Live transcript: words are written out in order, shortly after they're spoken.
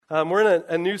We're in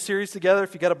a new series together.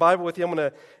 If you got a Bible with you, I'm going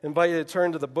to invite you to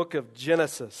turn to the book of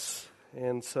Genesis.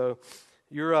 And so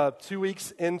you're 2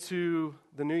 weeks into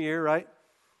the new year, right?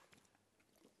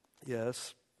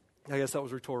 Yes. I guess that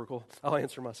was rhetorical. I'll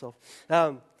answer myself.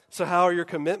 So how are your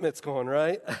commitments going,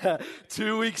 right?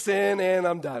 2 weeks in and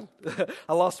I'm done.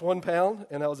 I lost 1 pound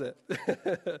and that was it.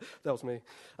 That was me.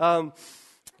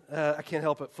 I can't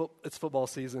help it. It's football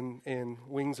season and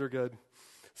wings are good.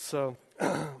 So,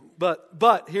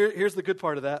 but here's the good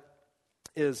part of that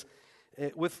is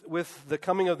with the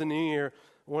coming of the new year,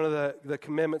 one of the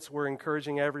commitments we're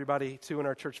encouraging everybody to in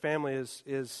our church family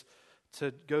is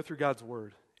to go through God's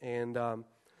Word. And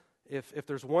if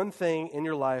there's one thing in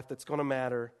your life that's going to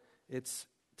matter, it's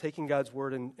taking God's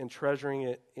Word and treasuring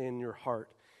it in your heart.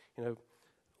 You know,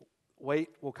 weight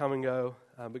will come and go,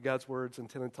 but God's Word's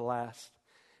intended to last.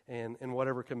 And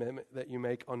whatever commitment that you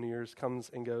make on New Year's comes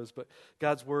and goes. But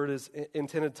God's Word is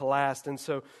intended to last. And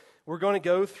so we're going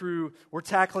to we're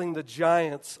tackling the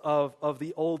giants of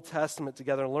the Old Testament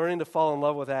together and learning to fall in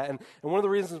love with that. And one of the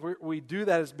reasons we do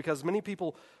that is because many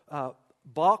people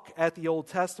balk at the Old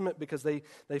Testament because they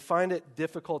find it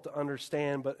difficult to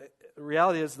understand. But the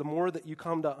reality is the more that you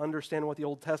come to understand what the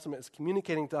Old Testament is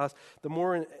communicating to us, the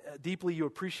more deeply you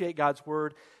appreciate God's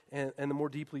Word and the more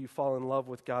deeply you fall in love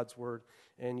with God's Word.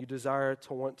 And you desire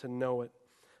to want to know it.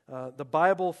 The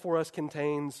Bible for us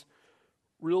contains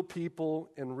real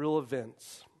people and real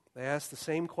events. They ask the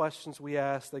same questions we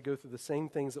ask. They go through the same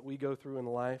things that we go through in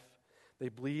life. They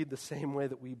bleed the same way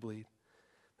that we bleed.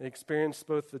 They experience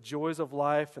both the joys of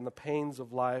life and the pains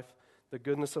of life, the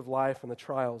goodness of life and the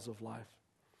trials of life.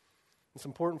 It's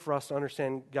important for us to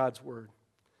understand God's Word.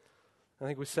 I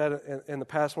think we said in the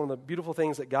past, one of the beautiful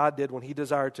things that God did when He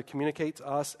desired to communicate to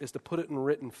us is to put it in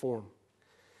written form.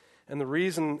 And the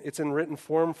reason it's in written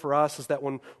form for us is that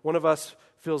when one of us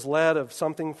feels led of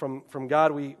something from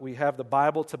God, we have the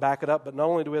Bible to back it up. But not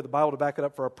only do we have the Bible to back it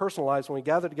up for our personal lives, when we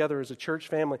gather together as a church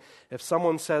family, if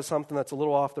someone says something that's a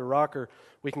little off their rocker,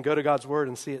 we can go to God's Word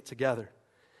and see it together.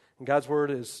 And God's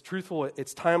Word is truthful,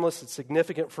 it's timeless, it's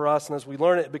significant for us, and as we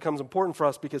learn it, it becomes important for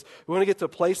us because we want to get to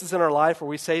places in our life where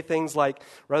we say things like,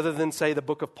 rather than say the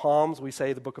book of Psalms, we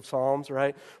say the book of Psalms,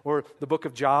 right? Or the book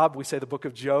of Job, we say the book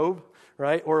of Job,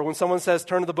 right? Or when someone says,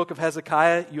 turn to the book of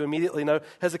Hezekiah, you immediately know,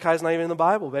 Hezekiah's not even in the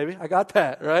Bible, baby. I got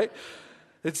that, right?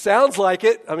 It sounds like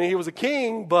it. I mean, he was a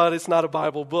king, but it's not a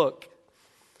Bible book.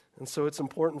 And so it's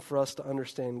important for us to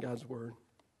understand God's Word.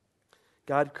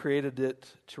 God created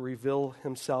it to reveal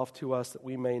Himself to us that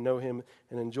we may know Him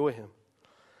and enjoy Him.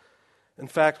 In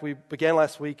fact, we began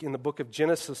last week in the book of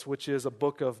Genesis, which is a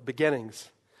book of beginnings.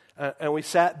 And we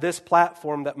sat this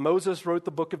platform that Moses wrote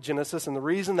the book of Genesis. And the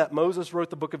reason that Moses wrote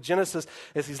the book of Genesis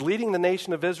is he's leading the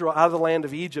nation of Israel out of the land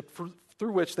of Egypt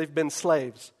through which they've been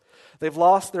slaves. They've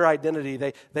lost their identity.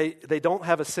 They don't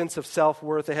have a sense of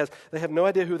self-worth. They have no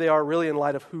idea who they are really in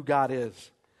light of who God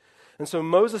is. And so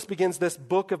Moses begins this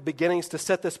book of beginnings to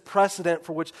set this precedent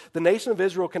for which the nation of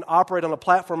Israel can operate on a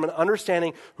platform and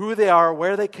understanding who they are,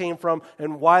 where they came from,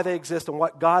 and why they exist, and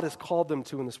what God has called them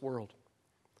to in this world.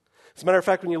 As a matter of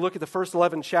fact, when you look at the first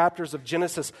 11 chapters of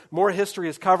Genesis, more history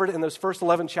is covered in those first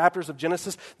 11 chapters of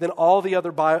Genesis than all the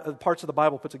other parts of the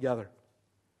Bible put together.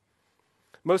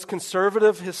 Most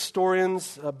conservative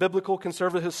historians, biblical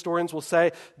conservative historians will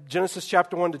say Genesis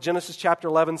chapter 1 to Genesis chapter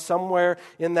 11, somewhere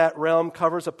in that realm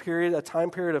covers a time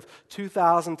period of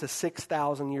 2,000 to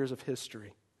 6,000 years of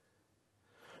history.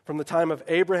 From the time of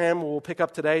Abraham, we'll pick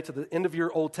up today, to the end of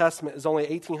your Old Testament is only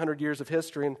 1,800 years of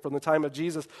history, and from the time of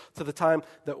Jesus to the time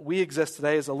that we exist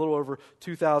today is a little over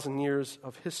 2,000 years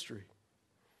of history.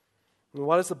 And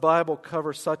why does the Bible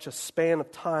cover such a span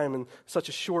of time in such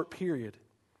a short period?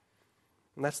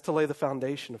 And that's to lay the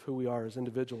foundation of who we are as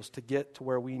individuals to get to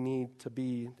where we need to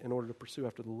be in order to pursue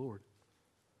after the Lord.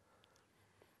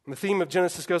 And the theme of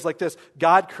Genesis goes like this: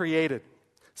 God created.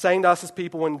 Saying to us as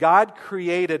people, when God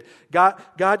created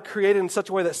in such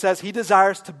a way that says He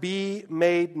desires to be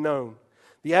made known.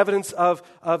 The evidence of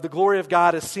the glory of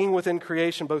God is seen within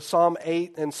creation. Both Psalm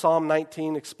 8 and Psalm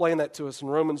 19 explain that to us, in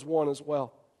Romans 1 as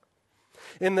well.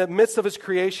 In the midst of His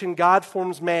creation, God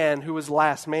forms man, who is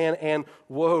last, man and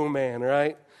woe man,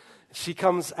 right? She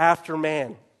comes after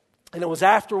man. And it was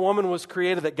after woman was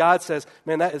created that God says,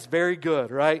 man, that is very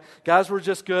good, right? Guys were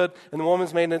just good, and the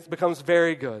woman's made, and it becomes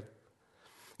very good.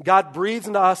 God breathes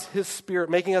into us His Spirit,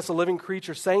 making us a living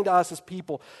creature, saying to us as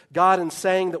people, God, in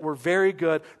saying that we're very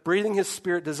good, breathing His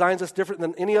Spirit designs us different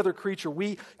than any other creature.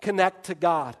 We connect to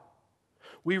God.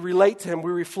 We relate to Him.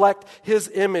 We reflect His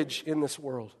image in this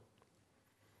world.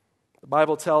 The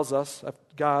Bible tells us, of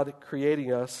God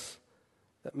creating us,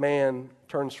 that man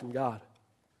turns from God.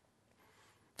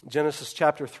 Genesis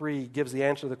chapter 3 gives the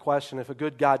answer to the question, if a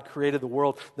good God created the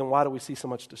world, then why do we see so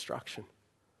much destruction?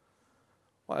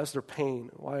 Why is there pain?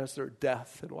 Why is there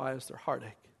death? And why is there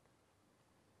heartache?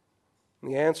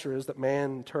 And the answer is that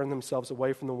man turned themselves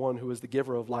away from the one who is the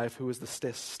giver of life, who is the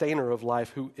sustainer of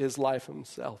life, who is life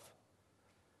himself.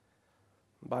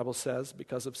 The Bible says,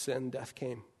 because of sin, death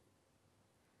came.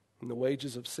 And the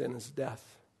wages of sin is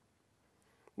death.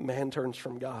 Man turns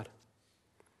from God.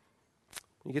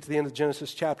 When you get to the end of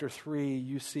Genesis chapter 3,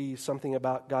 you see something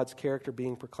about God's character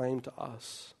being proclaimed to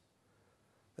us.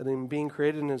 That in being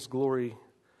created in His glory,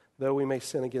 though we may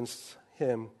sin against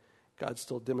Him, God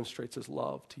still demonstrates His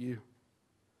love to you.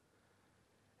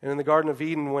 And in the Garden of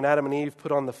Eden, when Adam and Eve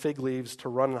put on the fig leaves to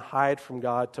run and hide from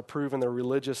God, to prove in their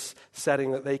religious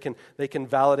setting that they can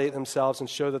validate themselves and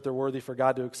show that they're worthy for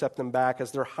God to accept them back,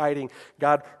 as they're hiding,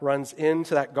 God runs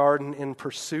into that garden in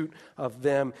pursuit of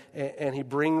them, and He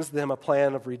brings them a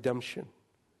plan of redemption.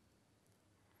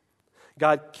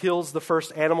 God kills the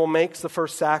first animal, makes the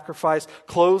first sacrifice,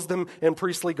 clothes them in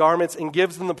priestly garments, and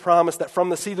gives them the promise that from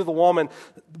the seed of the woman,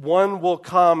 one will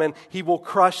come and he will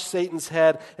crush Satan's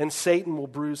head and Satan will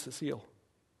bruise his heel.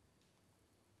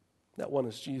 That one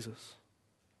is Jesus.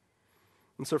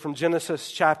 And so from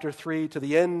Genesis chapter 3 to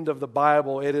the end of the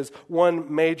Bible, it is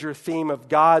one major theme of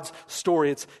God's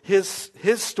story. It's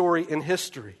His story in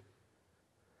history.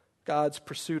 God's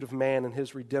pursuit of man and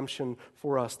His redemption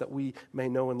for us, that we may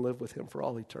know and live with Him for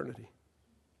all eternity.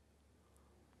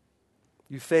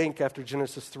 You think after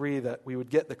Genesis 3 that we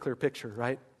would get the clear picture,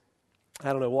 right?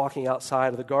 I don't know, walking outside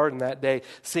of the garden that day,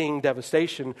 seeing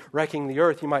devastation wrecking the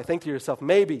earth, you might think to yourself,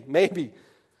 maybe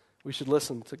we should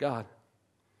listen to God.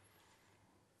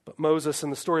 But Moses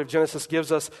in the story of Genesis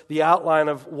gives us the outline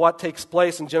of what takes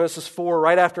place in Genesis 4.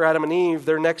 Right after Adam and Eve,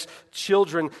 their next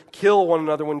children kill one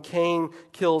another when Cain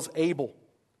kills Abel.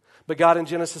 But God in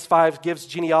Genesis 5 gives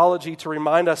genealogy to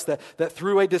remind us that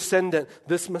through a descendant,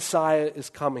 this Messiah is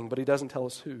coming, but He doesn't tell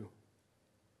us who.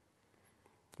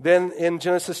 Then in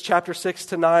Genesis chapter 6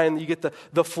 to 9, you get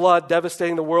the flood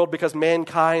devastating the world because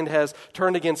mankind has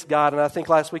turned against God. And I think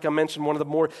last week I mentioned one of the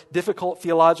more difficult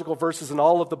theological verses in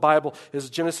all of the Bible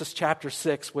is Genesis chapter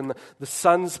 6, when the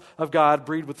sons of God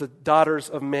breed with the daughters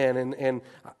of men. And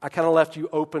I kind of left you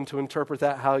open to interpret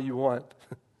that how you want.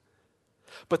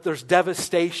 But there's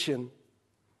devastation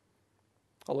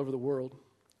all over the world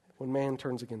when man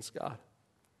turns against God.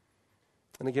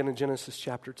 And again in Genesis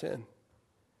chapter 10.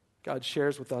 God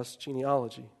shares with us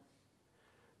genealogy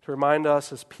to remind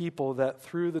us as people that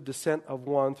through the descent of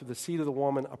one, through the seed of the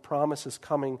woman, a promise is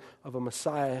coming of a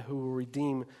Messiah who will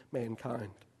redeem mankind.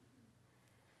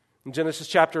 In Genesis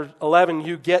chapter 11,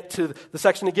 you get to the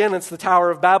section again, it's the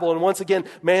Tower of Babel. And once again,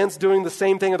 man's doing the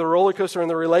same thing of the roller coaster in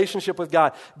the relationship with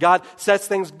God. God sets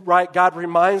things right. God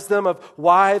reminds them of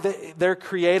why they're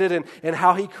created and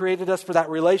how He created us for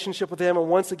that relationship with Him. And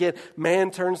once again,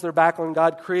 man turns their back on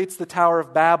God, creates the Tower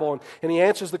of Babel. And He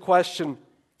answers the question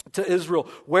to Israel,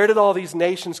 where did all these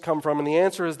nations come from? And the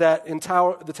answer is that in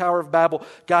the Tower of Babel,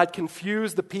 God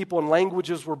confused the people and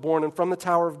languages were born. And from the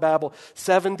Tower of Babel,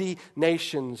 70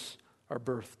 nations are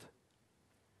birthed.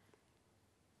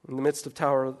 In the midst of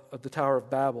the Tower of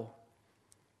Babel,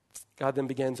 God then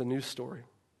begins a new story.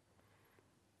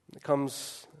 It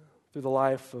comes through the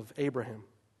life of Abraham.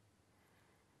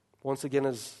 Once again,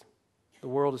 as the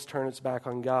world has turned its back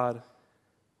on God,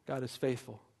 God is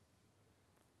faithful.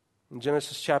 In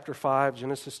Genesis chapter 5,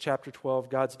 Genesis chapter 12,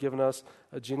 God's given us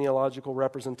a genealogical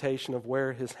representation of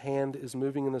where His hand is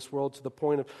moving in this world to the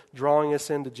point of drawing us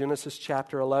into Genesis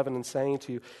chapter 11 and saying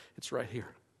to you, it's right here.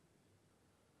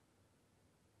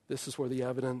 This is where the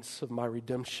evidence of my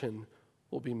redemption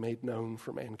will be made known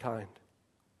for mankind.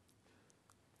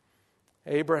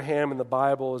 Abraham in the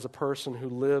Bible is a person who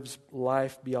lives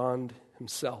life beyond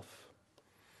himself.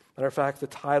 Matter of fact, the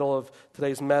title of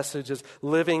today's message is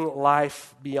Living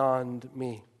Life Beyond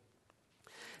Me.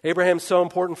 Abraham's so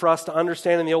important for us to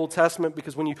understand in the Old Testament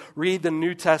because when you read the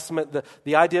New Testament,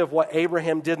 the idea of what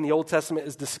Abraham did in the Old Testament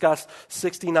is discussed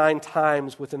 69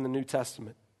 times within the New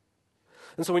Testament.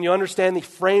 And so when you understand the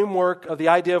framework of the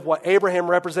idea of what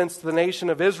Abraham represents to the nation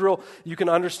of Israel, you can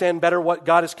understand better what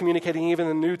God is communicating even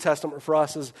in the New Testament for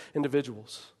us as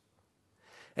individuals.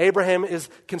 Abraham is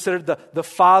considered the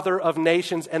father of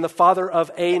nations and the father of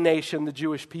a nation, the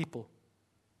Jewish people.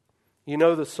 You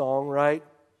know the song, right?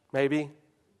 Maybe.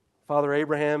 Father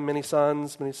Abraham, many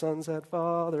sons had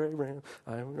Father Abraham.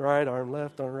 Right arm,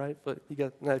 left arm, right foot.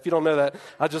 Now, if you don't know that,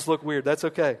 I just look weird. That's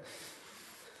okay.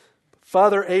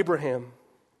 Father Abraham,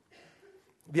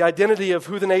 the identity of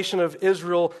who the nation of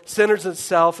Israel centers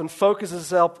itself and focuses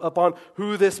itself upon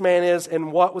who this man is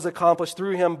and what was accomplished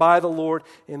through him by the Lord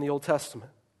in the Old Testament.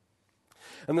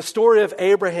 And the story of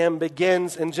Abraham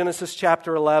begins in Genesis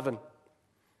chapter 11.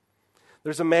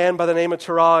 There's a man by the name of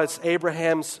Terah. It's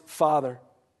Abraham's father.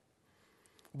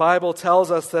 The Bible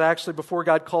tells us that actually before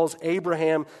God calls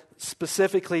Abraham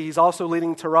specifically, he's also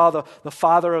leading Terah, the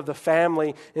father of the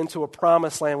family, into a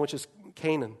promised land, which is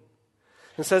Canaan.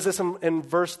 It says this in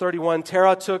verse 31,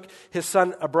 Terah took his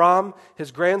son Abram,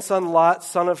 his grandson Lot,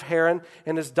 son of Haran,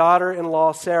 and his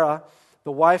daughter-in-law Sarah,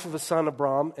 the wife of his son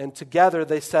Abram, and together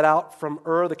they set out from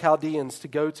Ur the Chaldeans to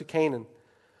go to Canaan.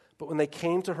 But when they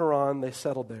came to Haran, they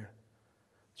settled there.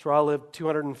 Terah lived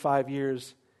 205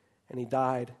 years, and he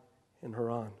died in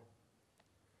Haran.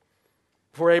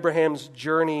 Before Abraham's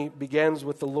journey begins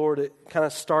with the Lord, it kind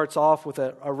of starts off with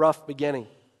a rough beginning.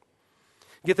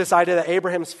 You get this idea that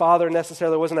Abraham's father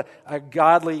necessarily wasn't a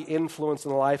godly influence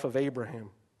in the life of Abraham.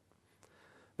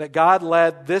 That God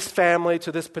led this family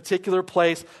to this particular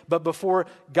place, but before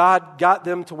God got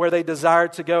them to where they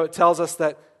desired to go, it tells us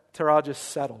that Terah just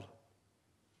settled.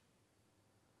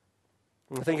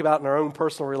 And think about in our own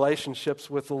personal relationships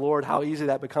with the Lord, how easy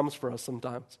that becomes for us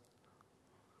sometimes.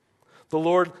 The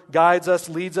Lord guides us,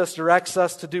 leads us, directs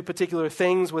us to do particular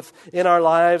things within our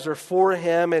lives or for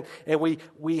Him, and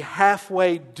we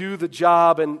halfway do the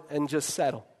job and just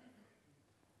settle.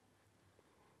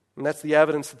 And that's the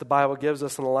evidence that the Bible gives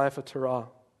us in the life of Terah.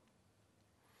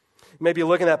 You may be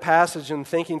looking at that passage and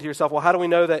thinking to yourself, well, how do we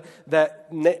know that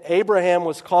Abraham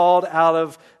was called out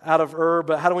of Ur,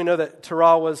 but how do we know that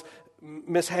Terah was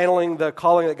mishandling the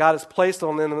calling that God has placed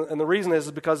on them? And the reason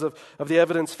is because of the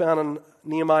evidence found in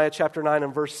Nehemiah chapter 9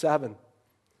 and verse 7.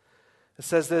 It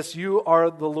says this, "You are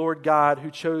the Lord God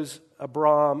who chose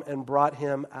Abram and brought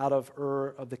him out of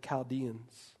Ur of the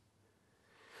Chaldeans."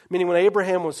 Meaning when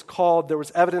Abraham was called, there was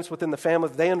evidence within the family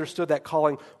that they understood that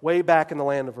calling way back in the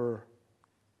land of Ur.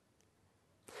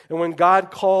 And when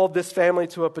God called this family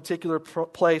to a particular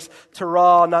place,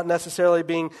 Terah, not necessarily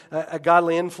being a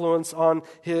godly influence on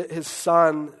his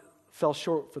son, fell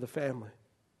short for the family.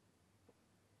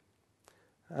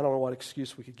 I don't know what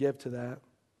excuse we could give to that.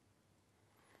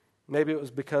 Maybe it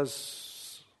was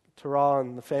because Terah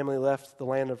and the family left the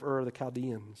land of Ur, the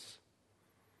Chaldeans.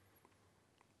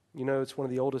 You know, it's one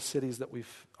of the oldest cities that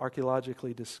we've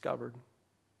archaeologically discovered.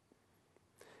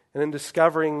 And in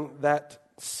discovering that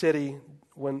city,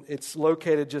 when it's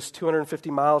located just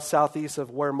 250 miles southeast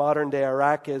of where modern-day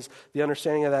Iraq is, the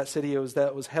understanding of that city was that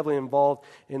it was heavily involved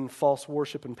in false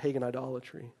worship and pagan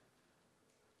idolatry.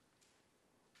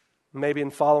 Maybe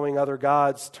in following other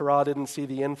gods, Terah didn't see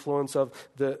the influence of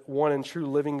the one and true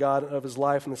living God of his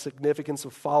life and the significance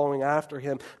of following after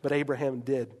him, but Abraham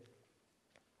did.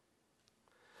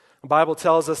 The Bible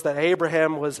tells us that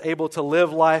Abraham was able to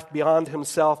live life beyond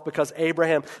himself because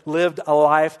Abraham lived a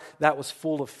life that was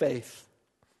full of faith.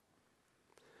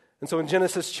 And so in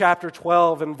Genesis chapter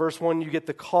 12 and verse 1, you get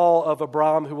the call of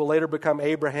Abram, who will later become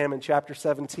Abraham. In chapter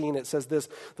 17, it says this,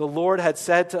 "The Lord had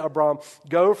said to Abram,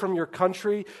 'Go from your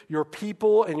country, your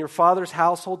people, and your father's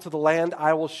household to the land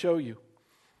I will show you.'"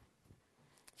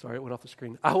 Sorry, it went off the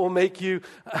screen. "I will make you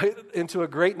into a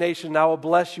great nation, and I will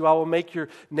bless you. I will make your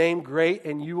name great,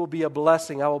 and you will be a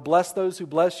blessing. I will bless those who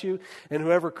bless you, and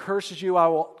whoever curses you, I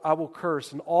will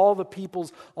curse. And all the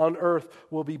peoples on earth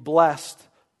will be blessed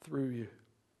through you."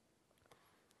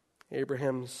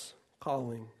 Abraham's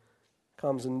calling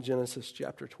comes in Genesis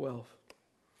chapter 12.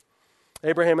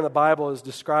 Abraham in the Bible is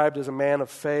described as a man of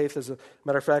faith. As a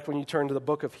matter of fact, when you turn to the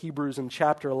book of Hebrews in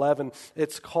chapter 11,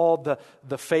 it's called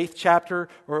the faith chapter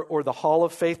or the Hall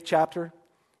of Faith chapter.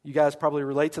 You guys probably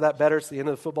relate to that better. It's the end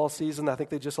of the football season. I think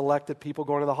they just elected people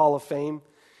going to the Hall of Fame.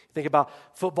 You think about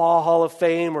football Hall of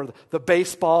Fame or the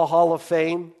baseball Hall of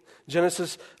Fame.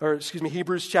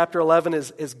 Hebrews chapter 11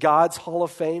 is God's Hall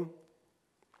of Fame.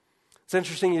 It's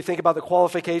interesting, you think about the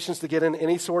qualifications to get in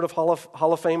any sort of Hall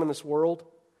of Fame in this world.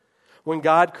 When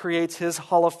God creates His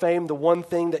Hall of Fame, the one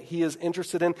thing that He is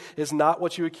interested in is not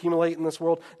what you accumulate in this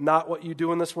world, not what you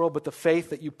do in this world, but the faith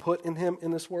that you put in Him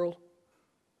in this world.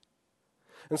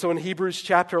 And so in Hebrews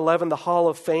chapter 11, the Hall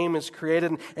of Fame is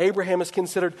created, and Abraham is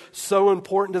considered so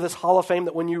important to this Hall of Fame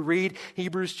that when you read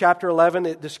Hebrews chapter 11,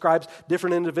 it describes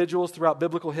different individuals throughout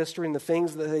biblical history and the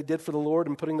things that they did for the Lord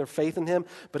and putting their faith in Him.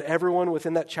 But everyone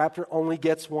within that chapter only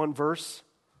gets one verse,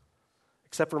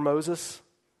 except for Moses.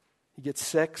 He gets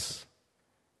 6,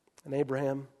 and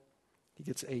Abraham, he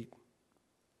gets 8.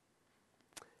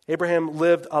 Abraham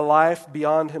lived a life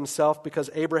beyond himself because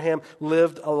Abraham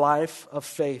lived a life of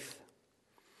faith.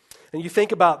 And you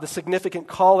think about the significant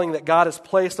calling that God has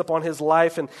placed upon his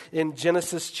life in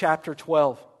Genesis chapter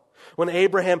 12. When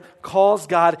Abraham calls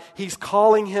God, He's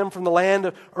calling him from the land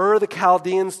of Ur the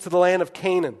Chaldeans to the land of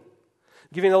Canaan.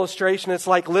 Give you an illustration. It's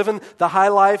like living the high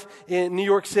life in New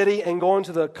York City and going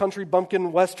to the country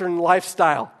bumpkin Western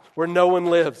lifestyle where no one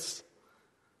lives.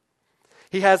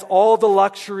 He has all the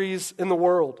luxuries in the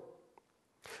world.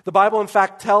 The Bible, in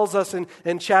fact, tells us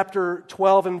in chapter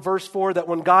 12 and verse 4 that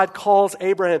when God calls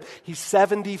Abraham, he's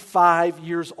 75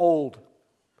 years old.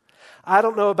 I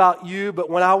don't know about you, but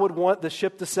when I would want the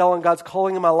ship to sail and God's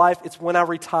calling in my life, it's when I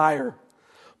retire.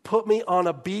 Put me on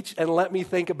a beach and let me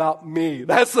think about me.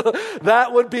 That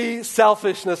would be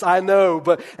selfishness, I know,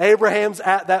 but Abraham's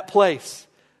at that place.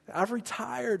 I've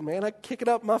retired, man. I kick it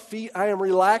up my feet. I am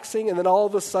relaxing, and then all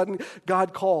of a sudden,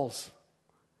 God calls.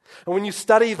 And when you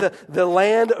study the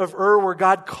land of Ur where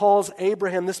God calls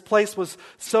Abraham, this place was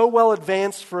so well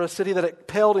advanced for a city that it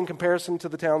paled in comparison to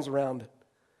the towns around it.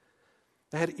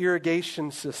 They had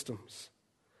irrigation systems.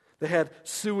 They had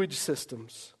sewage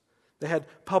systems. They had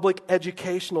public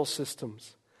educational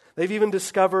systems. They've even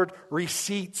discovered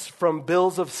receipts from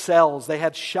bills of sales. They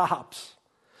had shops.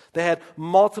 They had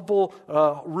multiple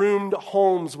roomed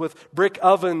homes with brick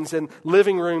ovens and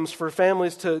living rooms for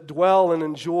families to dwell and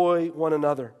enjoy one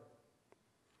another.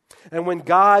 And when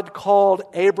God called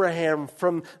Abraham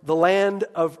from the land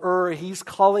of Ur, he's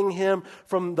calling him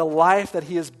from the life that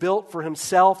he has built for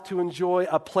himself to enjoy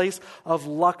a place of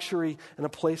luxury and a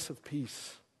place of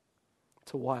peace.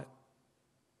 To what?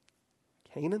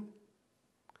 Canaan?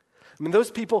 I mean,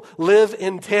 those people live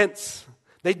in tents.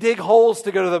 They dig holes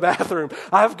to go to the bathroom.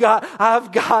 I've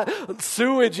got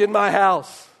sewage in my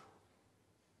house.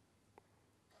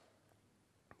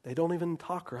 They don't even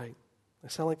talk right. They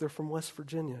sound like they're from West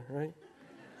Virginia, right?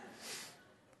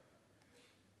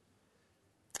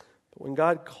 But when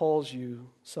God calls you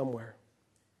somewhere,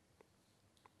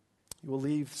 you will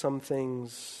leave some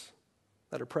things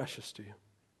that are precious to you.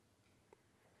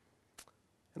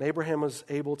 And Abraham was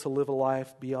able to live a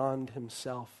life beyond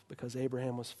himself because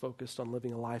Abraham was focused on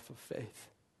living a life of faith.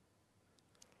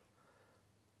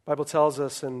 The Bible tells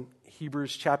us in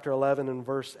Hebrews chapter 11 and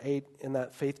verse 8, in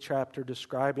that faith chapter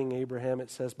describing Abraham, it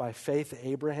says, by faith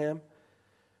Abraham,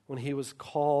 when he was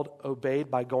called, obeyed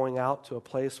by going out to a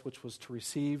place which was to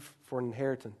receive for an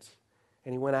inheritance.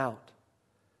 And he went out,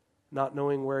 not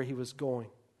knowing where he was going.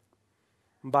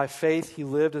 And by faith, he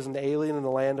lived as an alien in the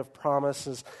land of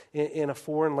promises, in a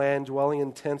foreign land, dwelling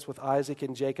in tents with Isaac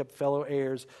and Jacob, fellow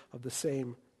heirs of the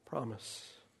same promise.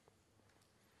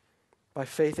 By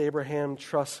faith, Abraham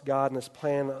trusts God and his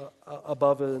plan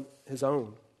above his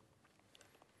own.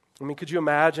 I mean, could you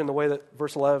imagine the way that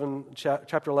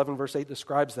chapter 11, verse 8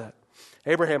 describes that?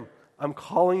 Abraham, I'm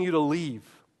calling you to leave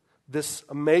this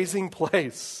amazing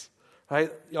place.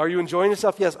 Right? Are you enjoying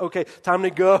yourself? Yes. Okay, time to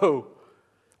go.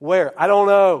 Where? I don't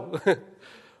know.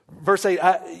 Verse 8,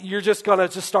 you're just going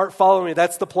to start following me.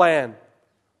 That's the plan.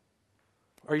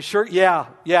 Are you sure? Yeah.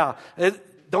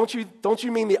 Don't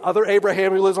you mean the other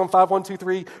Abraham who lives on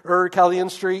 5123 Chaldean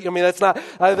Street? I mean, that's not,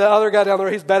 the other guy down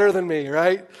there, he's better than me,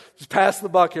 right? Just pass the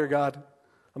buck here, God.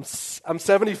 I'm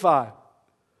 75.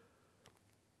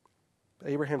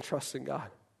 Abraham trusts in God.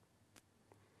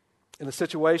 In a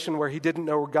situation where he didn't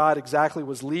know where God exactly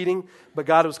was leading, but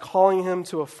God was calling him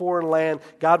to a foreign land.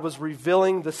 God was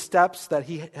revealing the steps that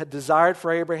he had desired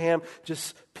for Abraham,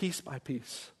 just piece by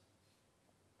piece.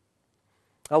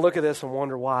 I look at this and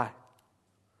wonder why.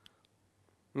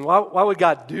 Why would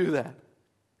God do that?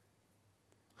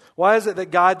 Why is it that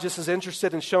God just is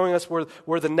interested in showing us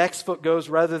where the next foot goes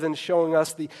rather than showing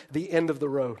us the end of the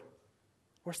road?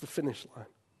 Where's the finish line?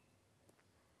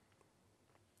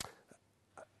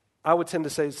 I would tend to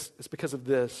say it's because of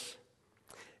this.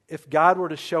 If God were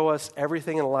to show us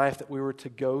everything in life that we were to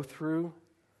go through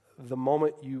the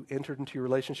moment you entered into your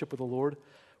relationship with the Lord,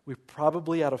 we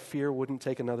probably out of fear wouldn't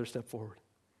take another step forward.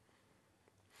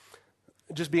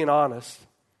 Just being honest,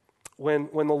 when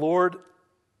the Lord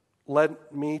led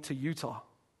me to Utah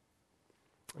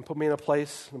and put me in a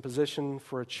position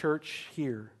for a church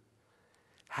here,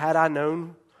 had I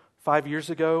known 5 years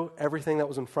ago everything that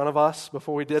was in front of us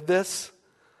before we did this,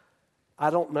 I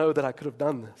don't know that I could have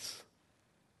done this.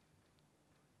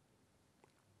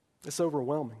 It's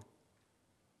overwhelming.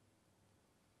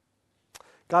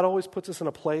 God always puts us in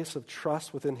a place of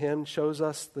trust within Him, shows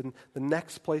us the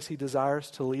next place He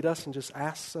desires to lead us, and just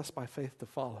asks us by faith to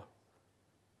follow.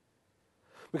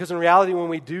 Because in reality, when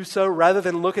we do so, rather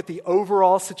than look at the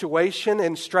overall situation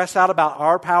and stress out about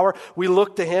our power, we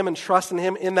look to Him and trust in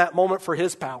Him in that moment for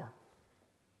His power.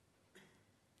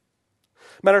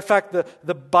 Matter of fact,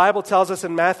 the Bible tells us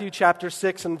in Matthew chapter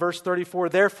 6 and verse 34,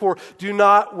 therefore do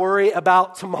not worry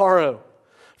about tomorrow,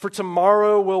 for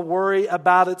tomorrow will worry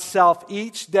about itself.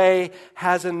 Each day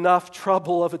has enough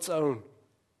trouble of its own.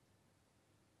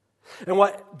 And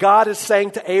what God is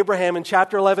saying to Abraham in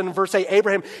chapter 11 and verse 8,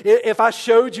 Abraham, if I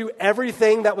showed you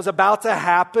everything that was about to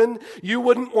happen, you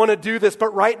wouldn't want to do this.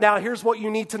 But right now, here's what you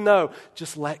need to know.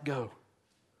 Just let go.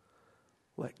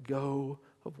 Let go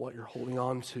of what you're holding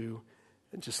on to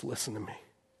and just listen to me.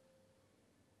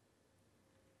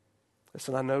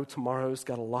 Listen, I know tomorrow's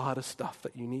got a lot of stuff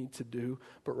that you need to do,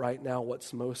 but right now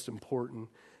what's most important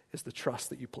is the trust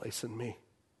that you place in me.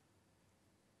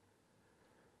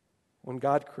 When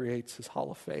God creates his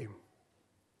hall of fame,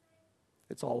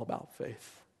 it's all about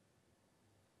faith.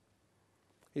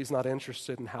 He's not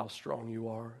interested in how strong you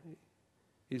are.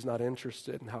 He's not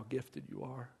interested in how gifted you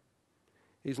are.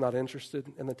 He's not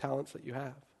interested in the talents that you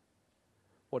have.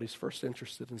 What he's first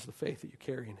interested in is the faith that you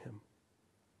carry in him.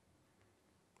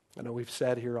 I know we've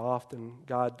said here often,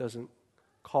 God doesn't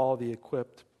call the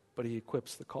equipped, but he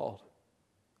equips the called.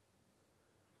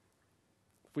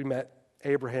 If we met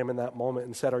Abraham in that moment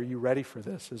and said, "Are you ready for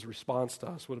this?" his response to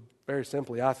us would have very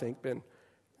simply, I think, been,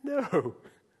 "No,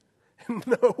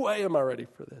 no way am I ready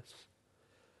for this.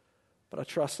 But I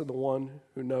trust in the one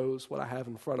who knows what I have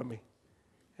in front of me,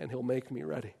 and he'll make me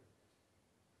ready."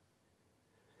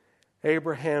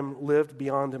 Abraham lived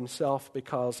beyond himself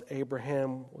because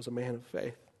Abraham was a man of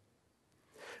faith.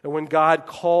 And when God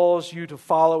calls you to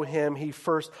follow him, he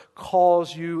first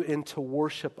calls you into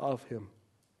worship of him.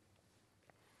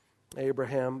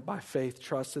 Abraham, by faith,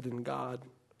 trusted in God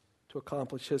to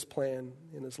accomplish his plan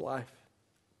in his life.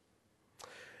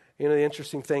 You know, the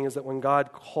interesting thing is that when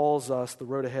God calls us, the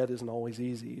road ahead isn't always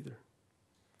easy either.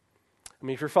 I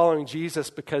mean, if you're following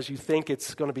Jesus because you think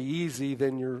it's going to be easy,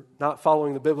 then you're not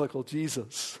following the biblical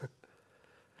Jesus.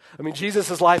 I mean,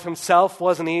 Jesus' life himself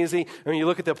wasn't easy. I mean, you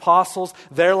look at the apostles,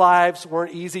 their lives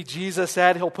weren't easy. Jesus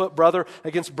said he'll put brother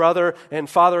against brother and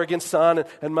father against son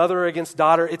and mother against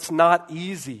daughter. It's not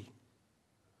easy,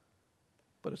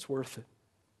 but it's worth it.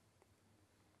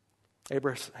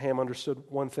 Abraham understood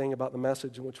one thing about the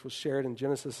message which was shared in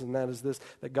Genesis, and that is this,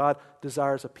 that God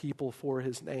desires a people for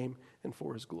his name and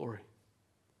for his glory.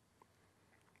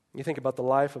 You think about the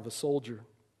life of a soldier.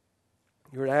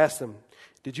 You were to ask them,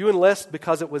 did you enlist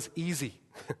because it was easy?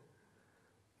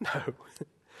 No.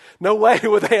 No way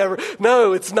would they ever.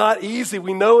 No, it's not easy.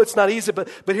 We know it's not easy, but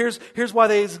here's why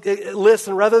they enlist.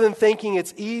 And rather than thinking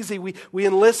it's easy, we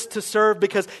enlist to serve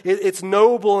because it's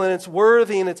noble and it's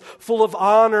worthy and it's full of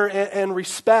honor and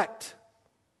respect.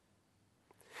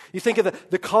 You think of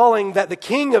the calling that the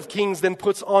King of Kings then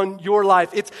puts on your life.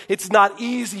 It's not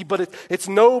easy, but it's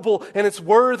noble and it's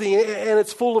worthy and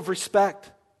it's full of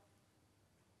respect.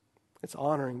 It's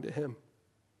honoring to him.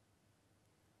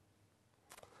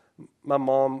 My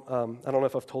mom, I don't know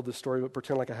if I've told this story, but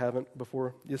pretend like I haven't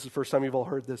before. This is the first time you've all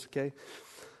heard this, okay?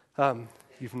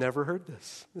 You've never heard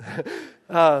this.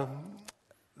 My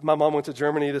mom went to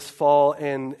Germany this fall,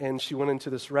 and she went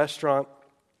into this restaurant.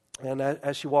 And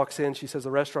as she walks in, she says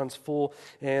the restaurant's full,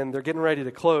 and they're getting ready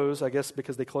to close, I guess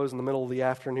because they close in the middle of the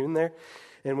afternoon there.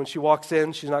 And when she walks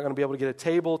in, she's not going to be able to get a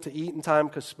table to eat in time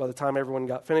because by the time everyone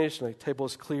got finished and the table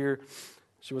was clear,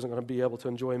 she wasn't going to be able to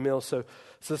enjoy a meal. So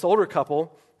this older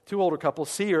couple, two older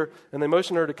couples, see her, and they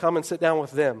motion her to come and sit down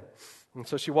with them. And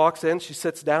so she walks in, she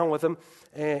sits down with them,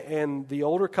 and the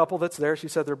older couple that's there, she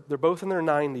said they're both in their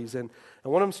 90s, and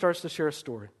one of them starts to share a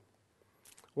story.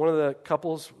 One of the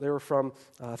couples, they were from,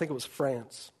 I think it was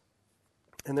France.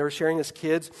 And they were sharing as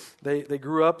kids. They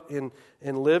grew up and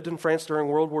lived in France during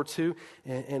World War II,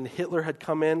 and Hitler had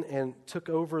come in and took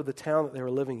over the town that they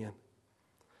were living in.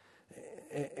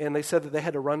 And they said that they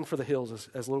had to run for the hills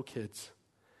as little kids.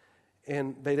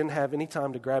 And they didn't have any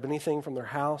time to grab anything from their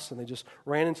house, and they just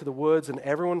ran into the woods, and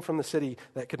everyone from the city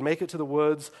that could make it to the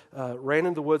woods ran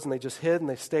into the woods, and they just hid, and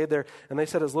they stayed there. And they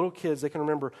said as little kids, they can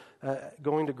remember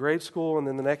going to grade school, and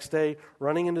then the next day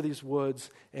running into these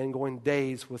woods and going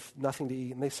days with nothing to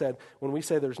eat. And they said, when we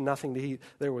say there's nothing to eat,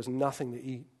 there was nothing to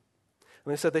eat.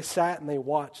 And they said they sat and they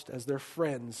watched as their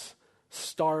friends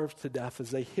starved to death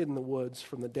as they hid in the woods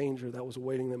from the danger that was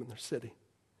awaiting them in their city.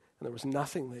 And there was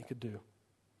nothing they could do.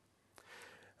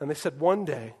 And they said one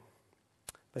day,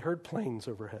 they heard planes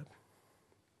overhead.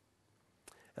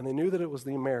 And they knew that it was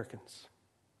the Americans.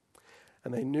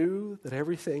 And they knew that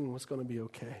everything was going to be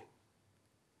okay.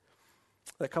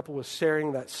 That couple was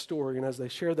sharing that story, and as they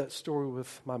shared that story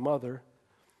with my mother,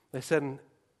 they said, and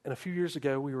a few years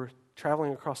ago, we were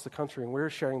traveling across the country, and we were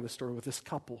sharing the story with this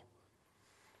couple.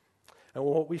 And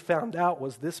what we found out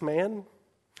was this man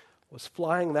was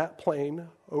flying that plane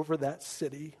over that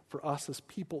city for us as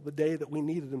people the day that we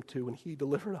needed him to, and he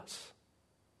delivered us.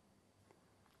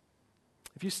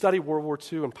 If you study World War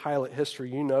II and pilot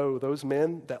history, you know those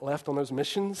men that left on those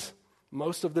missions,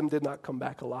 most of them did not come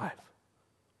back alive.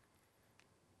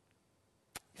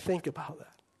 Think about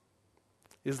that.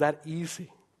 Is that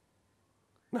easy?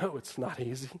 No, it's not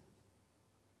easy.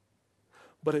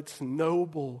 But it's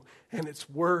noble, and it's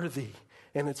worthy,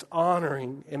 and it's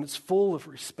honoring, and it's full of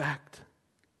respect.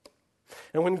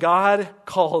 And when God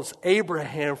calls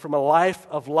Abraham from a life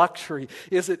of luxury,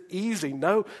 is it easy?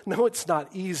 No, it's not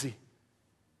easy.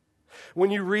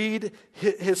 When you read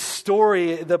his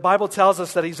story, the Bible tells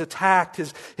us that he's attacked.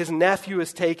 His nephew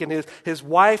is taken. His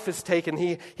wife is taken.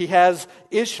 He has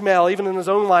Ishmael. Even in his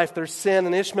own life, there's sin.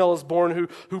 And Ishmael is born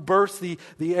who births the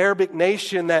Arabic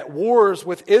nation that wars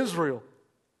with Israel.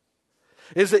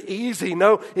 Is it easy?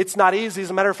 No, it's not easy. As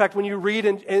a matter of fact, when you read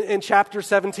in chapter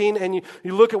 17 and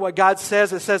you look at what God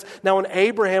says, it says, now when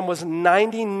Abraham was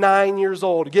 99 years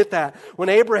old, get that. When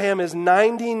Abraham is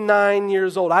 99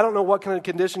 years old, I don't know what kind of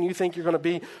condition you think you're going to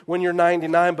be when you're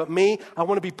 99, but me, I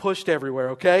want to be pushed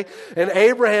everywhere, okay? And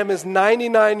Abraham is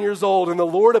 99 years old, and the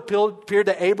Lord appeared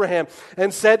to Abraham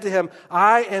and said to him,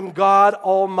 I am God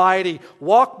Almighty.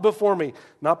 Walk before me.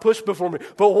 Not push before me,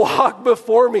 but walk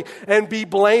before me and be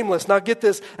blameless. Now get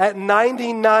this, at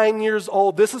 99 years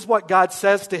old, this is what God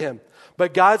says to him.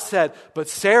 But God said, but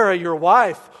Sarah, your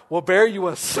wife, will bear you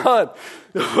a son.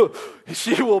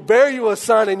 She will bear you a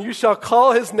son, and you shall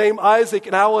call his name Isaac,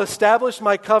 and I will establish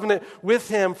my covenant with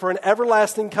him for an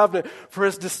everlasting covenant for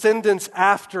his descendants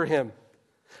after him.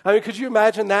 I mean, could you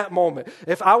imagine that moment?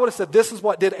 If I would have said, this is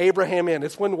what did Abraham in.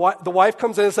 It's when the wife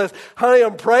comes in and says, honey,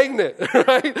 I'm pregnant,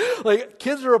 right? Like,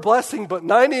 kids are a blessing, but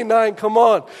 99, come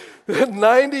on.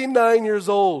 99 years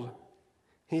old,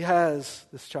 he has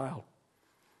this child.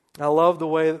 I love the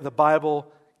way that the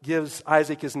Bible gives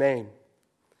Isaac his name.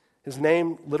 His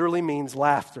name literally means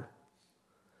laughter.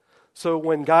 So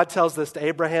when God tells this to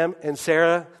Abraham and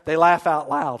Sarah, they laugh out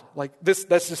loud. Like, this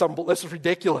is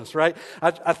ridiculous, right?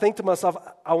 I think to myself,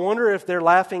 I wonder if they're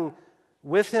laughing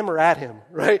with him or at him,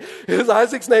 right? Is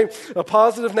Isaac's name a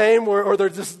positive name or they're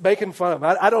just making fun of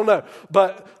him? I don't know.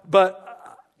 But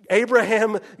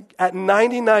Abraham, at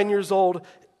 99 years old,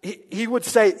 he would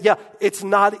say, yeah, it's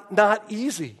not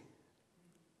easy.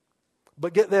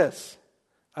 But get this.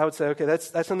 I would say, okay,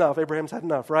 that's enough. Abraham's had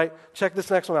enough, right? Check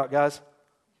this next one out, guys.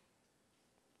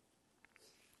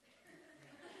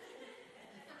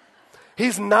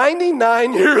 He's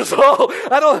 99 years old.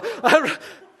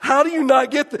 How do you not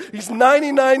get that? He's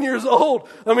 99 years old.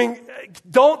 I mean,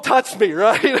 don't touch me,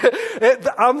 right?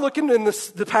 I'm looking in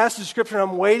the passage of Scripture,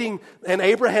 and I'm waiting, and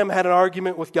Abraham had an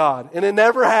argument with God, and it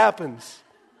never happens.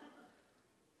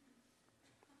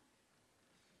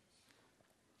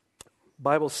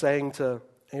 Bible's saying to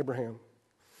Abraham,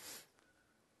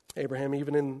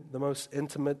 even in the most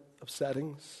intimate of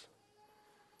settings,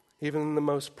 even in the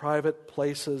most private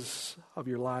places of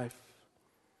your life,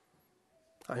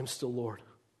 I am still Lord.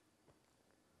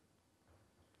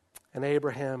 And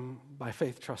Abraham, by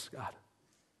faith, trusts God.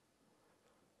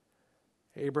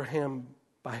 Abraham,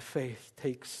 by faith,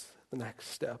 takes the next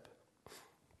step.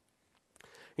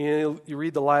 You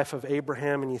read the life of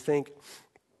Abraham and you think,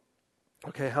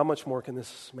 okay, how much more can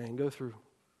this man go through?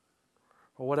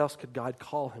 Or what else could God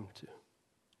call him to?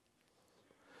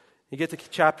 You get to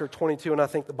chapter 22, and I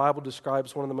think the Bible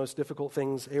describes one of the most difficult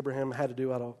things Abraham had to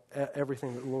do out of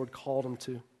everything that the Lord called him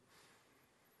to.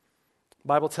 The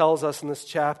Bible tells us in this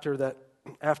chapter that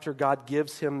after God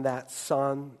gives him that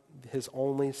son, his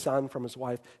only son from his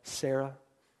wife Sarah,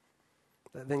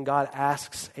 that then God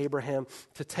asks Abraham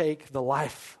to take the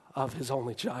life of his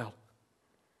only child.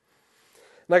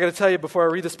 And I got to tell you, before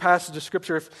I read this passage of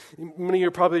Scripture, if many of you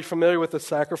are probably familiar with the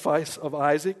sacrifice of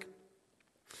Isaac.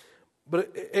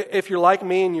 But if you're like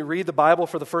me and you read the Bible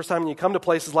for the first time and you come to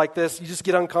places like this, you just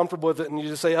get uncomfortable with it and you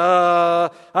just say, I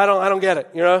don't get it,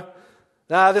 you know?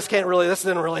 This didn't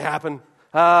really happen.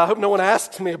 I hope no one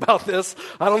asks me about this.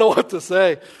 I don't know what to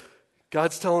say.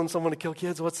 God's telling someone to kill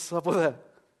kids. What's up with that?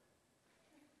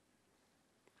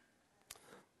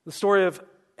 The story of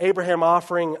Abraham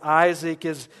offering Isaac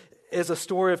is a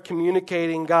story of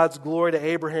communicating God's glory to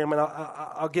Abraham, and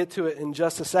I'll get to it in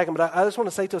just a second. But I just want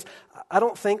to say to us, I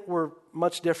don't think we're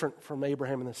much different from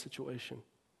Abraham in this situation.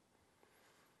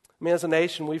 I mean, as a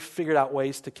nation, we've figured out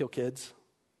ways to kill kids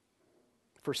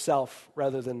for self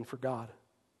rather than for God.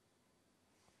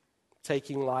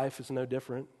 Taking life is no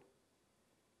different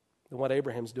than what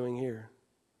Abraham's doing here.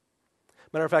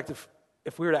 Matter of fact,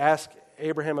 if we were to ask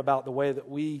Abraham about the way that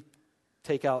we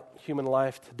take out human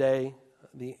life today,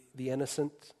 the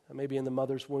innocent, maybe in the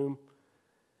mother's womb,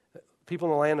 people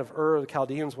in the land of Ur, the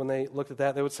Chaldeans, when they looked at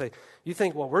that, they would say, you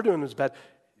think what we're doing is bad,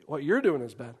 what you're doing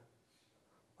is bad.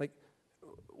 Like,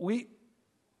 we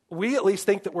at least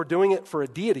think that we're doing it for a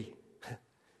deity.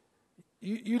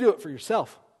 You do it for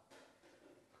yourself.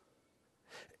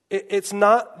 It's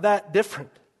not that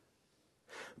different.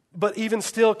 But even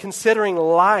still, considering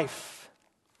life,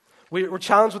 we're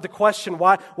challenged with the question,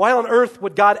 why on earth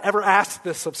would God ever ask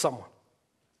this of someone?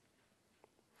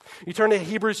 You turn to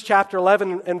Hebrews chapter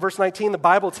 11 and verse 19, the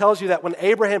Bible tells you that when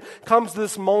Abraham comes to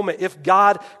this moment, if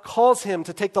God calls him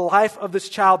to take the life of this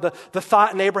child, the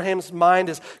thought in Abraham's mind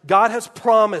is, God has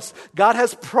promised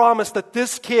that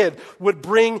this kid would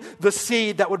bring the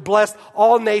seed that would bless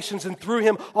all nations, and through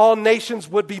him all nations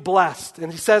would be blessed.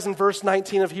 And he says in verse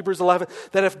 19 of Hebrews 11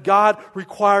 that if God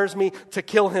requires me to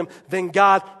kill him, then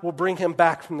God will bring him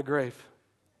back from the grave.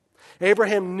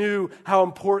 Abraham knew how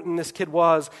important this kid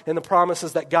was and the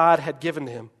promises that God had given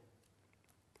him.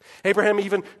 Abraham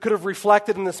even could have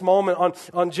reflected in this moment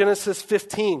on Genesis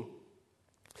 15.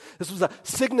 This was a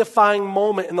signifying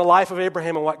moment in the life of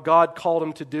Abraham and what God called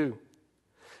him to do.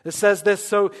 It says this,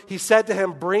 so he said to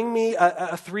him, bring me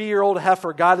a 3-year-old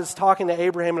heifer. God is talking to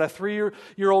Abraham, and a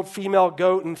 3-year-old female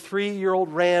goat, and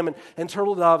 3-year-old ram, and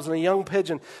turtle doves, and a young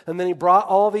pigeon. And then he brought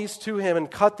all these to him and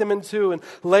cut them in two and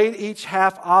laid each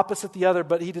half opposite the other,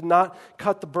 but he did not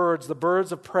cut the birds. The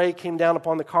birds of prey came down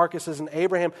upon the carcasses, and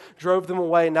Abraham drove them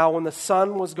away. Now when the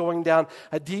sun was going down,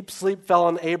 a deep sleep fell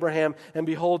on Abraham, and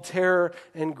behold, terror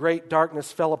and great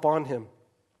darkness fell upon him.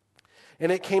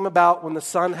 And it came about when the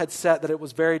sun had set that it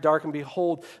was very dark, and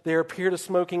behold, there appeared a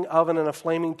smoking oven and a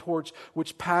flaming torch,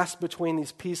 which passed between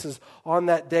these pieces. On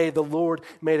that day, the Lord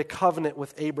made a covenant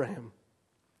with Abraham.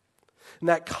 And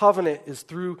that covenant is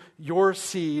through your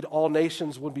seed, all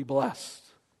nations would be blessed.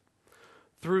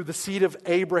 Through the seed of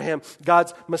Abraham,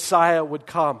 God's Messiah would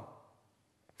come.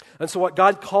 And so what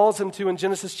God calls him to in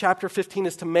Genesis chapter 15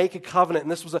 is to make a covenant.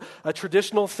 And this was a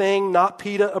traditional thing, not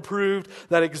PETA approved,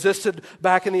 that existed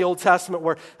back in the Old Testament,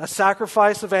 where a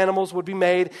sacrifice of animals would be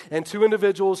made, and two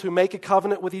individuals who make a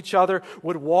covenant with each other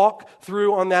would walk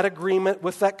through on that agreement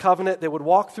with that covenant. They would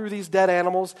walk through these dead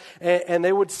animals, and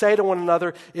they would say to one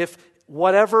another, if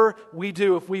whatever we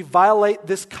do, if we violate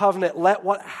this covenant, let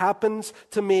what happens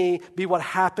to me be what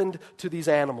happened to these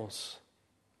animals.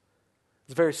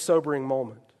 It's a very sobering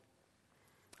moment.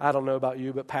 I don't know about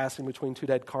you, but passing between two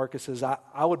dead carcasses, I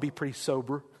would be pretty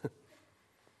sober.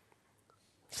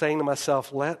 Saying to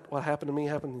myself, let what happened to me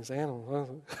happen to these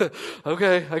animals.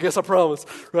 Okay, I guess I promise,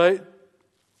 right?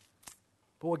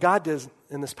 But what God does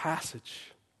in this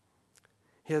passage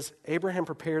is Abraham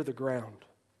prepared the ground.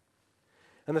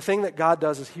 And the thing that God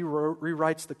does is he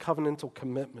rewrites the covenantal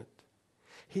commitment.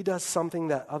 He does something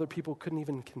that other people couldn't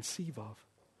even conceive of.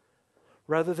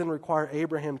 Rather than require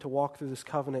Abraham to walk through this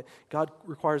covenant, God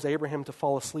requires Abraham to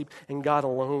fall asleep, and God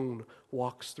alone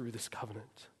walks through this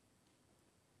covenant.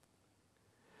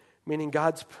 Meaning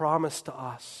God's promise to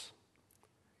us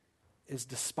is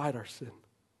despite our sin.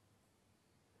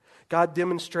 God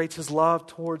demonstrates his love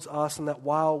towards us, and that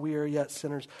while we are yet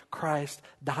sinners, Christ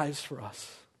dies for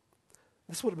us.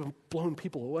 This would have blown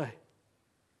people away.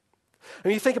 I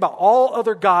mean, you think about all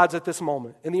other gods at this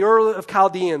moment. In the Ur of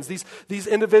Chaldeans, these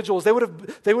individuals, they would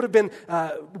have been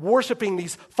worshiping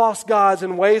these false gods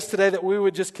in ways today that we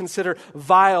would just consider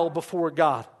vile before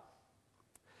God.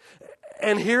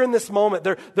 And here in this moment,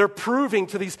 they're proving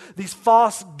to these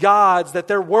false gods that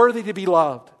they're worthy to be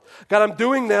loved. God, I'm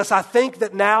doing this. I think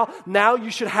that now you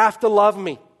should have to love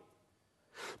me.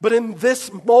 But in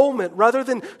this moment, rather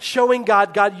than showing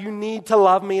God, you need to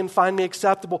love me and find me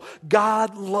acceptable,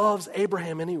 God loves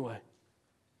Abraham anyway. It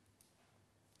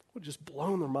would just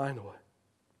blown their mind away.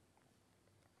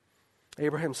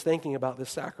 Abraham's thinking about this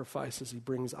sacrifice as he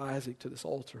brings Isaac to this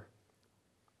altar.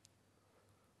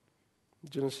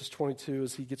 Genesis 22,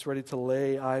 as he gets ready to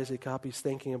lay Isaac up, he's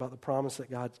thinking about the promise that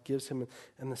God gives him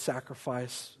and the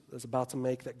sacrifice that's about to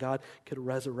make, that God could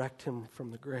resurrect him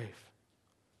from the grave.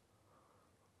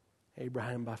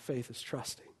 Abraham, by faith, is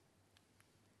trusting.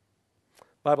 The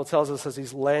Bible tells us as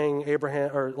he's laying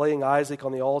Isaac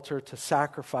on the altar to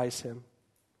sacrifice him,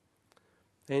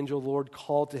 the angel of the Lord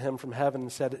called to him from heaven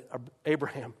and said,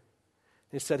 Abraham.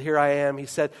 He said, here I am. He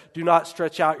said, do not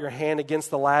stretch out your hand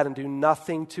against the lad and do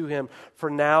nothing to him. For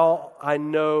now I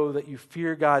know that you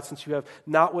fear God, since you have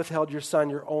not withheld your son,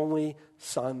 your only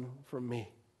son, from me.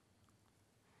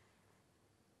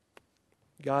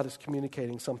 God is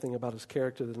communicating something about his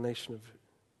character to the nation of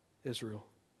Israel,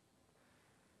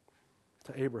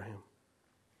 to Abraham.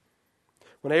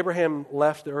 When Abraham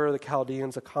left the Ur of the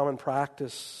Chaldeans, a common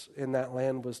practice in that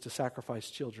land was to sacrifice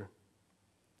children.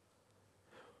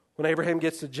 When Abraham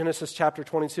gets to Genesis chapter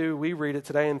 22, we read it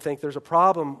today and think there's a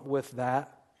problem with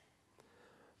that,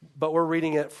 but we're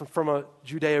reading it from a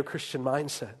Judeo-Christian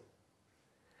mindset.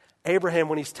 Abraham,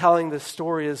 when he's telling this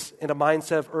story, is in a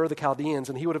mindset of Ur the Chaldeans,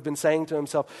 and he would have been saying to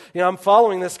himself, I'm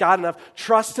following this God and I've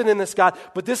trusted in this God,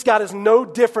 but this God is no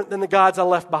different than the gods I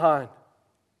left behind.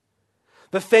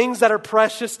 The things that are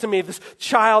precious to me, this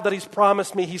child that he's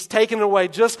promised me, he's taken it away,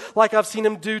 just like I've seen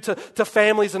him do to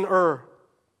families in Ur.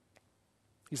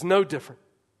 He's no different.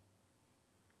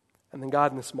 And then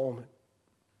God in this moment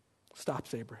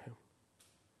stops Abraham.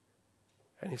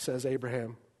 And he says,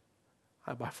 Abraham,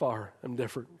 I by far am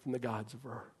different from the gods of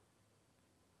Ur.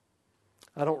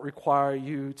 I don't require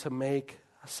you to make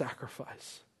a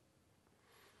sacrifice.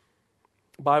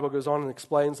 The Bible goes on and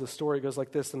explains the story. It goes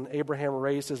like this. And Abraham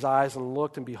raised his eyes and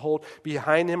looked, and behold,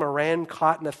 behind him a ram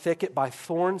caught in a thicket by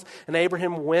thorns. And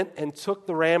Abraham went and took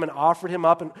the ram and offered him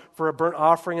up for a burnt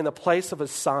offering in the place of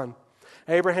his son.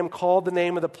 Abraham called the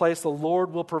name of the place, the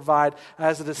Lord will provide,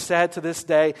 as it is said to this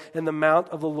day, in the mount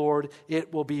of the Lord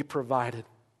it will be provided.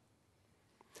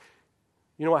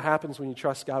 You know what happens when you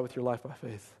trust God with your life by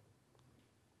faith?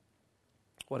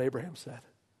 What Abraham said.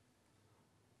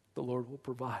 The Lord will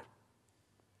provide.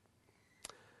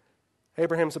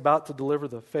 Abraham's about to deliver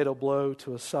the fatal blow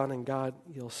to his son, and God,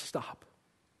 he'll stop.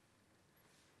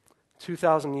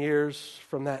 2,000 years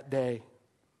from that day,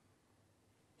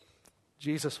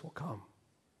 Jesus will come.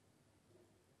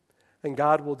 And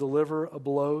God will deliver a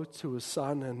blow to his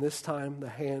son, and this time the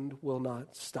hand will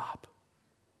not stop.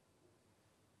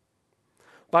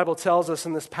 The Bible tells us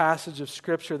in this passage of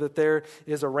Scripture that there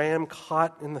is a ram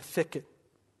caught in the thicket.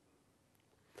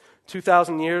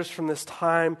 2,000 years from this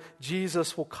time,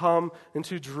 Jesus will come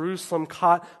into Jerusalem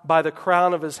caught by the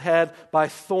crown of his head by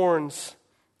thorns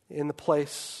in the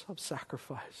place of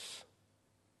sacrifice.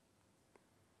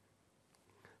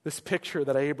 This picture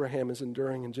that Abraham is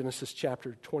enduring in Genesis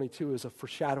chapter 22 is a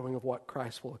foreshadowing of what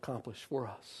Christ will accomplish for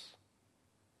us.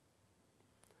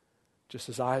 Just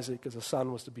as Isaac as a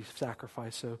son was to be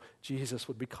sacrificed, so Jesus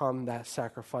would become that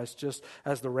sacrifice. Just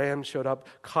as the ram showed up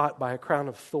caught by a crown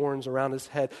of thorns around his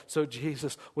head, so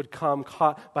Jesus would come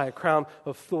caught by a crown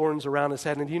of thorns around his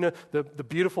head. And you know, the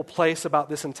beautiful place about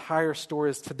this entire story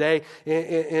is today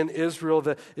in Israel,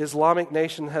 the Islamic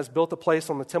nation has built a place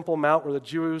on the Temple Mount where the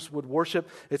Jews would worship.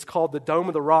 It's called the Dome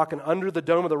of the Rock, and under the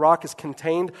Dome of the Rock is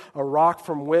contained a rock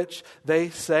from which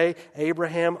they say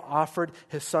Abraham offered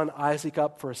his son Isaac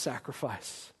up for a sacrifice.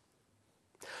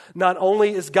 Not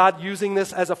only is God using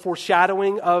this as a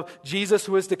foreshadowing of Jesus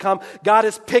who is to come, God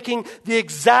is picking the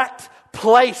exact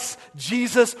place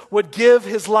Jesus would give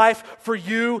his life for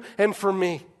you and for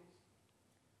me.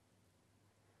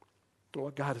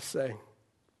 What God is saying.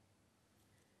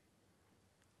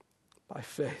 By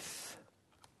faith,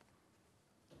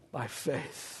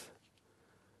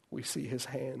 we see his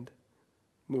hand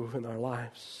move in our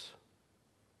lives.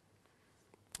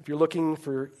 If you're looking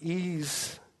for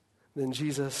ease, then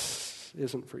Jesus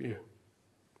isn't for you.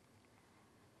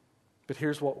 But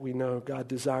here's what we know. God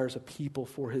desires a people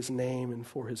for his name and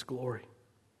for his glory.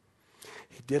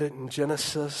 He did it in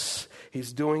Genesis.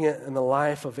 He's doing it in the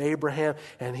life of Abraham,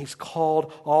 and he's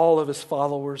called all of his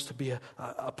followers to be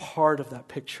a part of that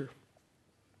picture.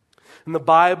 And the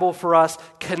Bible for us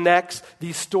connects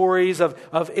these stories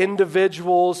of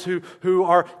individuals who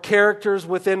are characters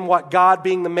within what God,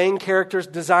 being the main characters,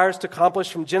 desires to accomplish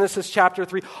from Genesis chapter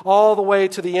 3 all the way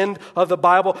to the end of the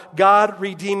Bible. God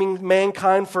redeeming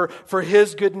mankind for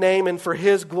his good name and for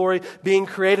his glory, being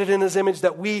created in his image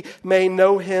that we may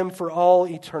know him for all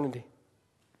eternity.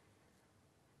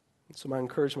 And so my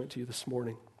encouragement to you this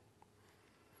morning,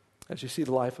 as you see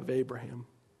the life of Abraham,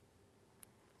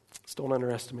 don't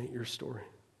underestimate your story.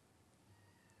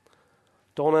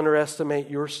 Don't underestimate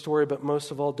your story, but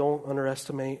most of all, don't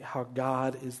underestimate how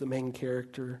God is the main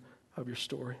character of your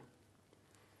story.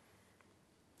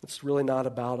 It's really not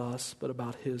about us, but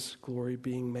about his glory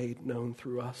being made known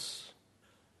through us.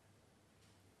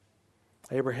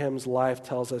 Abraham's life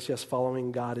tells us, yes,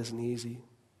 following God isn't easy,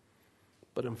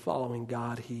 but in following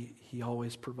God, he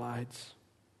always provides.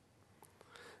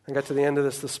 I got to the end of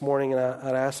this morning, and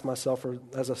I'd asked myself, or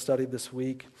as I studied this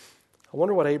week, I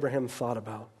wonder what Abraham thought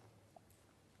about.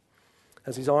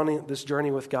 As he's on this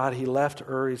journey with God, he left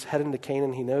Ur, he's heading to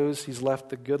Canaan, he knows he's left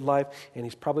the good life, and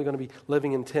he's probably going to be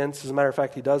living in tents. As a matter of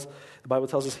fact, he does. The Bible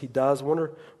tells us he does.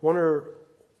 Wonder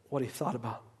what he thought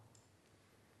about.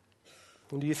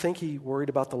 And do you think he worried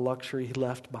about the luxury he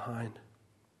left behind?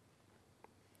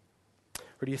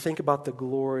 Or do you think about the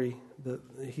glory,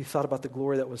 he thought about the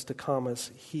glory that was to come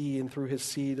as he and through his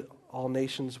seed all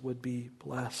nations would be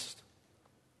blessed?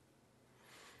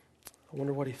 I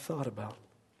wonder what he thought about.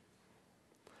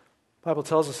 The Bible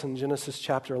tells us in Genesis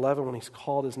chapter 11 when he's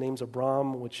called, his name's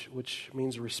Abram, which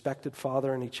means respected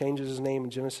father, and he changes his name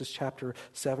in Genesis chapter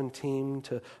 17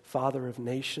 to father of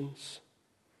nations,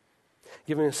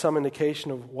 giving us some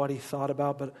indication of what he thought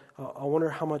about. But I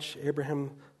wonder how much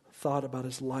Abraham thought about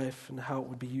his life and how it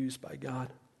would be used by God.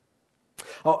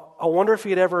 I wonder if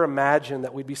he had ever imagined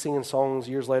that we'd be singing songs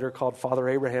years later called Father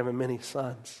Abraham and Many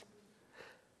Sons.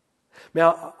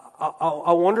 Now,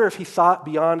 I wonder if he thought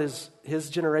beyond his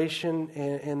generation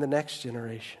and the next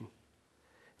generation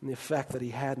and the effect that he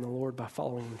had in the Lord by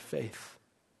following in faith.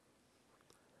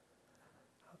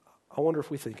 I wonder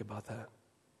if we think about that.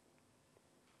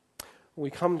 When we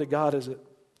come to God, is it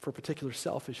for particular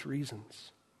selfish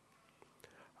reasons?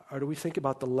 Or do we think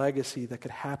about the legacy that could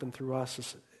happen through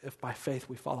us if by faith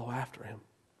we follow after him?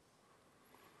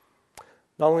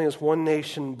 Not only is one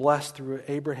nation blessed through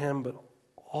Abraham, but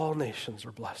all nations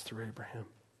are blessed through Abraham.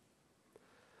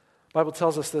 The Bible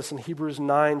tells us this in Hebrews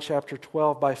 9, chapter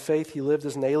 12. By faith he lived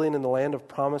as an alien in the land of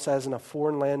promise, as in a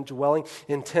foreign land, dwelling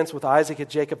in tents with Isaac and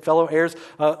Jacob, fellow heirs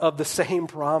of the same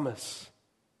promise.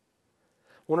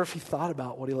 I wonder if he thought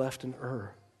about what he left in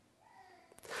Ur.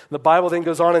 The Bible then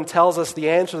goes on and tells us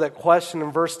the answer to that question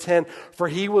in verse 10. For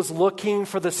he was looking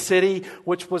for the city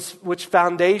which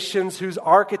foundations, whose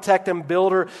architect and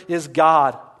builder is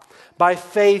God. By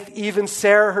faith, even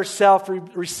Sarah herself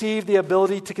received the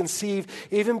ability to conceive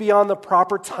even beyond the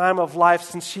proper time of life,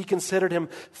 since she considered him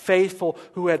faithful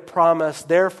who had promised.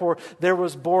 Therefore, there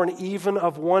was born even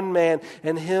of one man,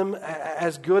 and him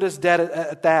as good as dead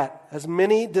at that, as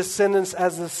many descendants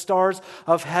as the stars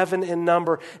of heaven in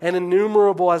number, and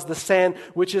innumerable as the sand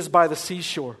which is by the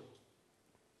seashore.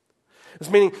 It's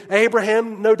meaning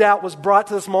Abraham, no doubt, was brought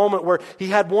to this moment where he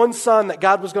had one son that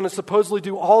God was going to supposedly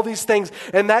do all these things,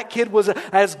 and that kid was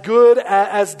as good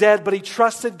as dead, but he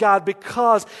trusted God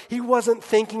because he wasn't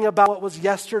thinking about what was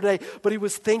yesterday, but he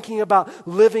was thinking about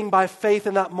living by faith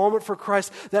in that moment for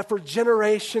Christ, that for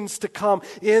generations to come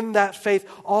in that faith,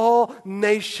 all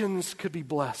nations could be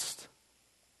blessed.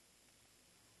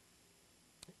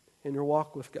 In your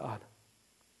walk with God,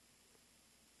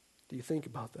 do you think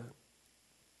about that?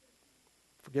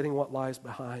 Forgetting what lies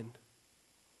behind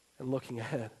and looking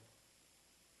ahead.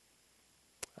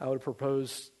 I would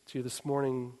propose to you this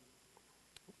morning,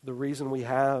 the reason we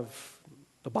have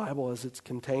the Bible as it's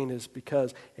contained is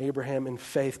because Abraham in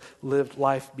faith lived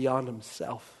life beyond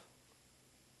himself.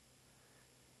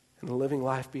 And living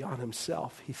life beyond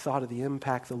himself, he thought of the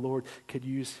impact the Lord could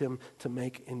use him to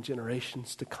make in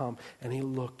generations to come, and he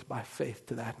looked by faith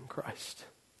to that in Christ.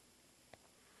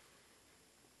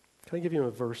 Can I give you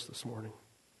a verse this morning?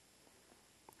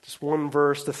 Just one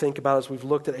verse to think about as we've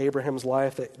looked at Abraham's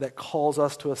life that calls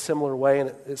us to a similar way.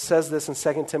 And it says this in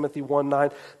 2 Timothy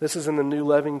 1:9. This is in the New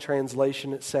Living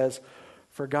Translation. It says,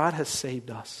 "For God has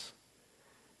saved us,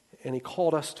 and he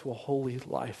called us to a holy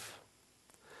life."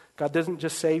 God doesn't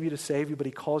just save you to save you, but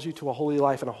he calls you to a holy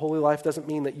life. And a holy life doesn't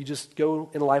mean that you just go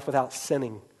in life without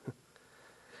sinning.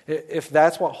 If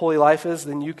that's what holy life is,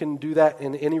 then you can do that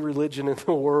in any religion in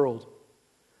the world.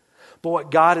 But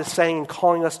what God is saying and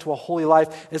calling us to a holy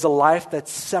life is a life that's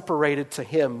separated to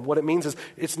him. What it means is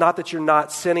it's not that you're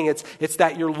not sinning, it's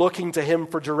that you're looking to him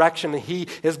for direction and he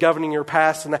is governing your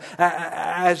past. And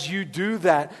as you do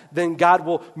that, then God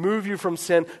will move you from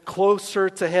sin closer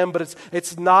to him. But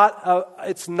it's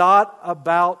not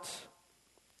about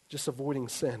just avoiding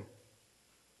sin,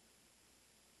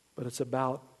 but it's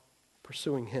about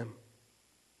pursuing him.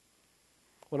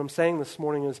 What I'm saying this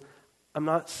morning is I'm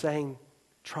not saying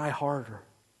try harder.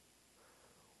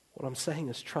 What I'm saying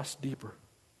is trust deeper.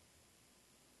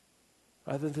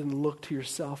 Rather than look to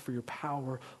yourself for your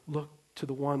power, look to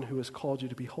the one who has called you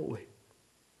to be holy.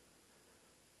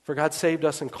 For God saved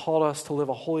us and called us to live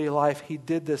a holy life. He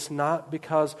did this not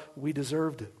because we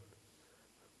deserved it,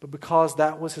 but because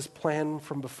that was his plan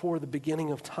from before the beginning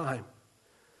of time,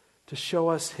 to show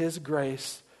us his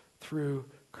grace through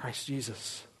Christ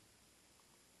Jesus.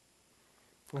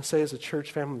 I say as a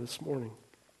church family this morning,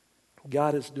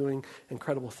 God is doing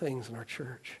incredible things in our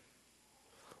church.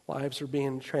 Lives are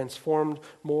being transformed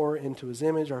more into his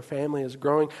image. Our family is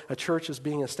growing. A church is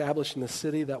being established in the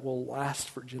city that will last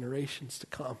for generations to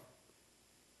come.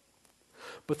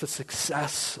 But the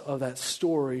success of that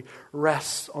story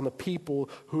rests on the people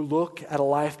who look at a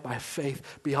life by faith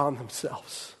beyond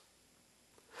themselves.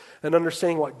 And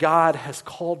understanding what God has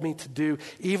called me to do,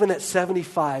 even at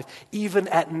 75, even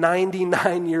at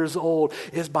 99 years old,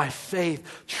 is by faith,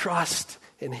 trust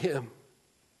in him.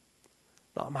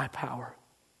 Not my power,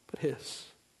 but his.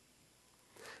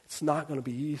 It's not going to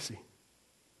be easy.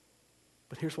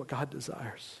 But here's what God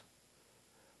desires.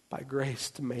 By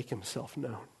grace to make himself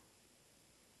known.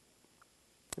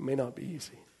 It may not be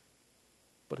easy,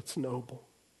 but it's noble.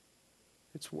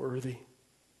 It's worthy.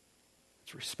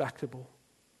 It's respectable.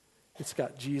 It's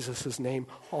got Jesus' name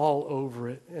all over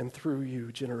it, and through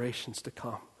you, generations to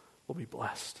come will be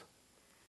blessed.